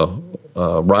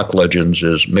rock legends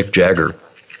is Mick Jagger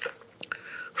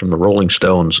from the Rolling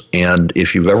Stones. And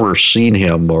if you've ever seen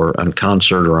him or on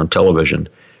concert or on television,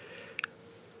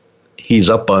 he's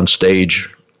up on stage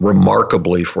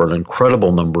remarkably for an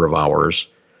incredible number of hours.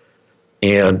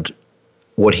 And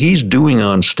what he's doing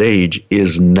on stage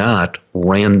is not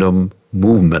random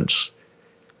movements.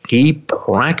 He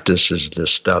practices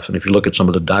this stuff. And if you look at some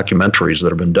of the documentaries that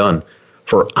have been done,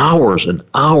 for hours and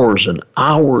hours and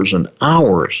hours and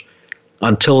hours,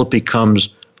 until it becomes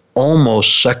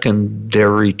almost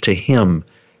secondary to him.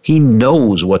 He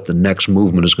knows what the next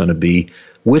movement is going to be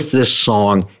with this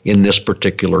song in this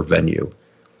particular venue.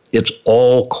 It's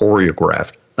all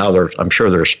choreographed. Now, I'm sure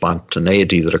there's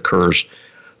spontaneity that occurs,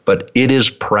 but it is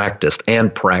practiced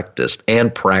and practiced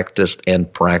and practiced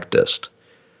and practiced.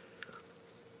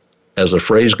 As the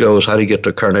phrase goes, how do you get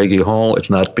to Carnegie Hall? It's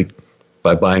not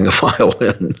by buying a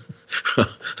violin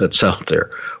that's out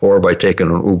there, or by taking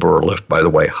an Uber or Lyft, by the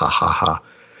way, ha, ha, ha.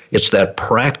 It's that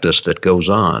practice that goes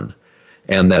on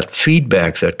and that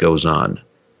feedback that goes on.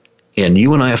 And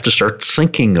you and I have to start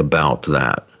thinking about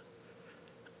that.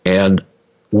 And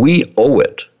we owe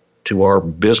it to our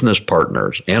business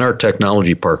partners and our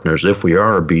technology partners, if we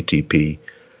are a BTP,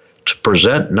 to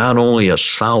present not only a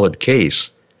solid case,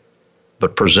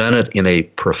 but present it in a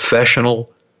professional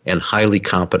and highly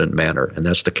competent manner. And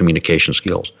that's the communication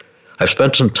skills. I've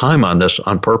spent some time on this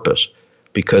on purpose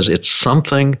because it's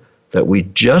something that we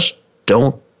just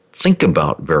don't think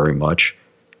about very much.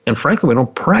 And frankly, we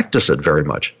don't practice it very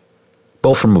much,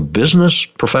 both from a business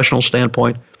professional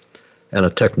standpoint and a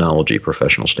technology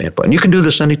professional standpoint. And you can do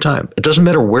this anytime. It doesn't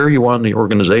matter where you are in the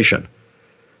organization.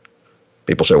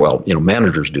 People say, well,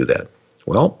 managers do that.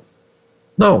 Well,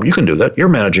 no, you can do that. You're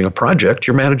managing a project.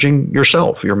 You're managing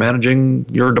yourself. You're managing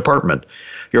your department.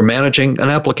 You're managing an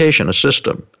application, a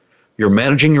system. You're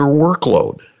managing your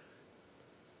workload.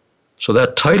 So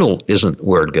that title isn't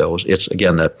where it goes. It's,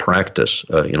 again, that practice,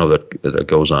 that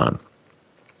goes on.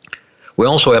 We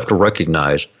also have to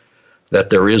recognize that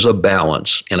there is a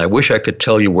balance, and I wish I could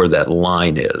tell you where that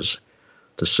line is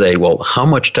to say, well, how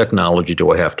much technology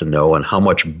do I have to know and how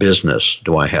much business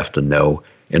do I have to know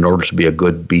in order to be a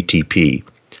good BTP?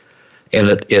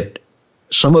 And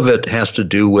some of it has to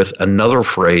do with another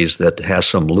phrase that has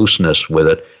some looseness with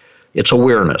it. It's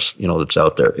awareness, that's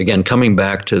out there. Again, coming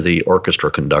back to the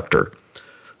orchestra conductor.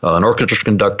 An orchestra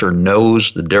conductor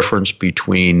knows the difference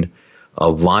between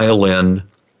a violin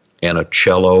and a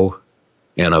cello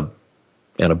and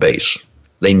a bass.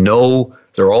 They know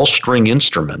they're all string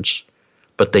instruments,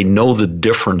 but they know the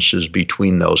differences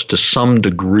between those to some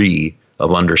degree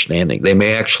of understanding. They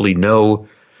may actually know,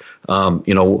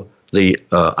 the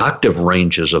octave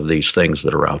ranges of these things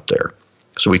that are out there.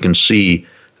 So we can see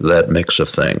that mix of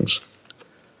things.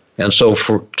 And so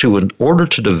in order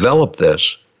to develop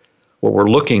this, what we're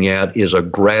looking at is a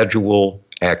gradual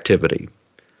activity.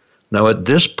 Now, at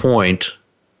this point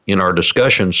in our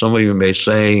discussion, some of you may be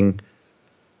saying,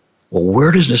 well,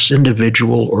 where does this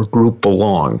individual or group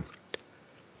belong?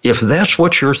 If that's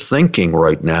what you're thinking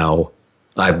right now,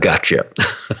 I've got you.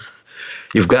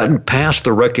 You've gotten past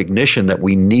the recognition that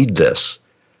we need this.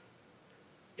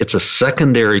 It's a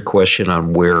secondary question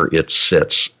on where it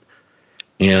sits.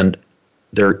 And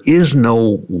there is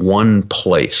no one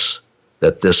place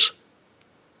that this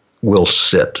will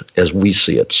sit as we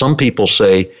see it. Some people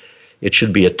say it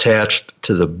should be attached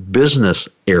to the business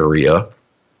area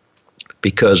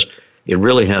because it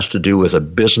really has to do with a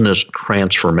business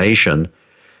transformation.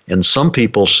 And some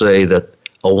people say that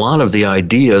a lot of the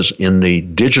ideas in the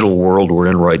digital world we're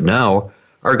in right now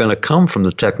are going to come from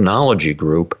the technology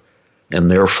group, and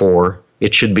therefore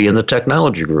it should be in the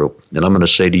technology group. And I'm going to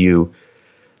say to you,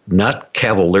 not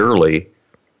cavalierly,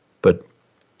 but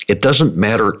it doesn't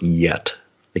matter yet.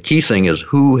 The key thing is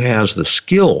who has the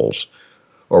skills,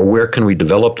 or where can we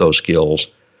develop those skills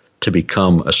to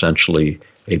become essentially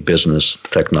a business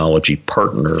technology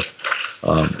partner,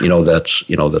 that's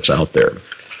out there.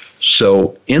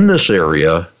 So in this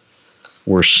area,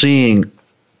 we're seeing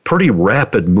pretty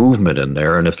rapid movement in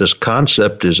there. And if this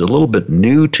concept is a little bit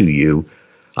new to you,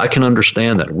 I can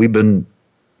understand that. We've been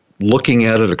looking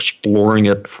at it, exploring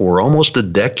it for almost a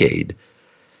decade.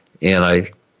 And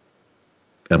I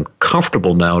am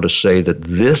comfortable now to say that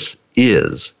this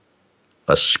is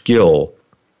a skill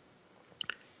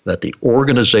that the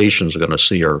organizations are going to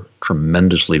see are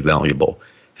tremendously valuable.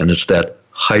 And it's that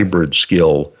hybrid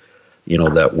skill,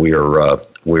 that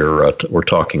we're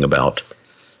talking about.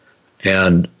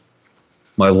 And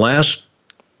my last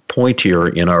point here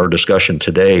in our discussion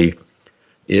today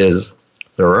is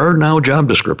there are now job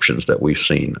descriptions that we've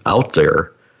seen out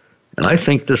there, and I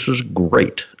think this is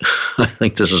great. I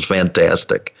think this is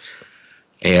fantastic.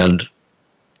 And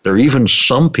there are even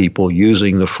some people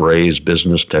using the phrase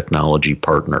business technology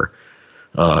partner.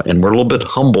 And we're a little bit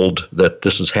humbled that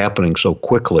this is happening so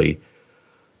quickly,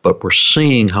 but we're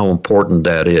seeing how important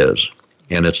that is.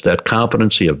 And it's that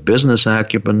competency of business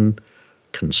acumen,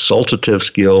 consultative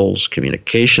skills,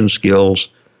 communication skills,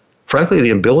 frankly, the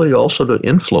ability also to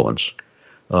influence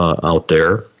out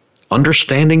there,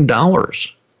 understanding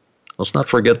dollars. Let's not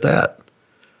forget that.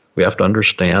 We have to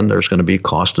understand there's going to be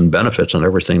cost and benefits on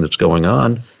everything that's going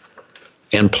on,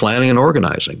 and planning and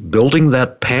organizing, building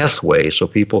that pathway so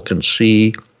people can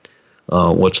see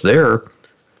what's there,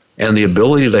 and the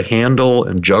ability to handle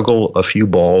and juggle a few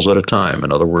balls at a time.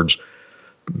 In other words,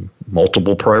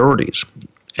 multiple priorities.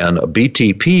 And a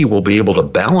BTP will be able to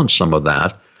balance some of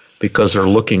that because they're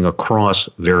looking across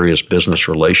various business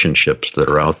relationships that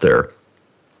are out there.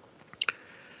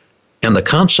 And the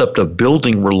concept of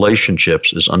building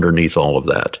relationships is underneath all of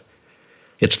that.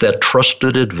 It's that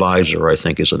trusted advisor, I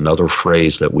think, is another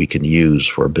phrase that we can use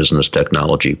for a business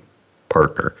technology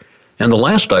partner. And the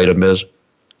last item is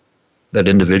that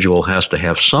individual has to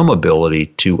have some ability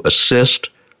to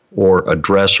assist or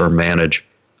address or manage.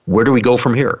 Where do we go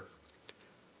from here?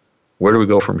 Where do we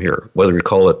go from here? Whether we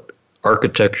call it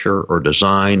architecture or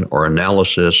design or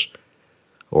analysis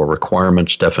or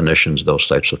requirements, definitions, those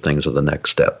types of things are the next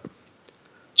step.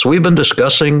 So we've been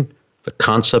discussing the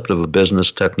concept of a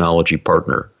business technology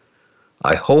partner.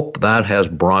 I hope that has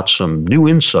brought some new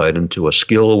insight into a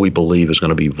skill we believe is going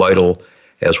to be vital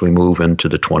as we move into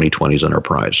the 2020s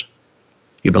enterprise.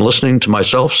 You've been listening to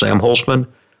myself, Sam Holzman.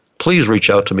 Please reach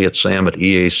out to me at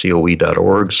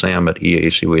sam@eacoe.org,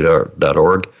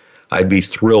 sam@eacoe.org. I'd be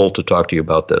thrilled to talk to you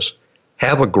about this.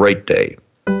 Have a great day.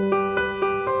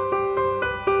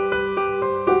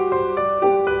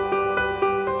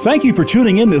 Thank you for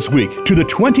tuning in this week to the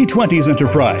 2020s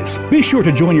Enterprise. Be sure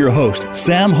to join your host,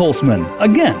 Sam Holzman,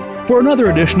 again for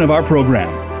another edition of our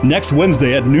program. Next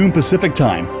Wednesday at noon Pacific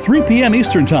Time, 3 p.m.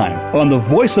 Eastern Time on the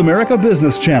Voice America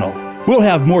Business Channel. We'll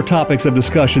have more topics of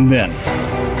discussion then.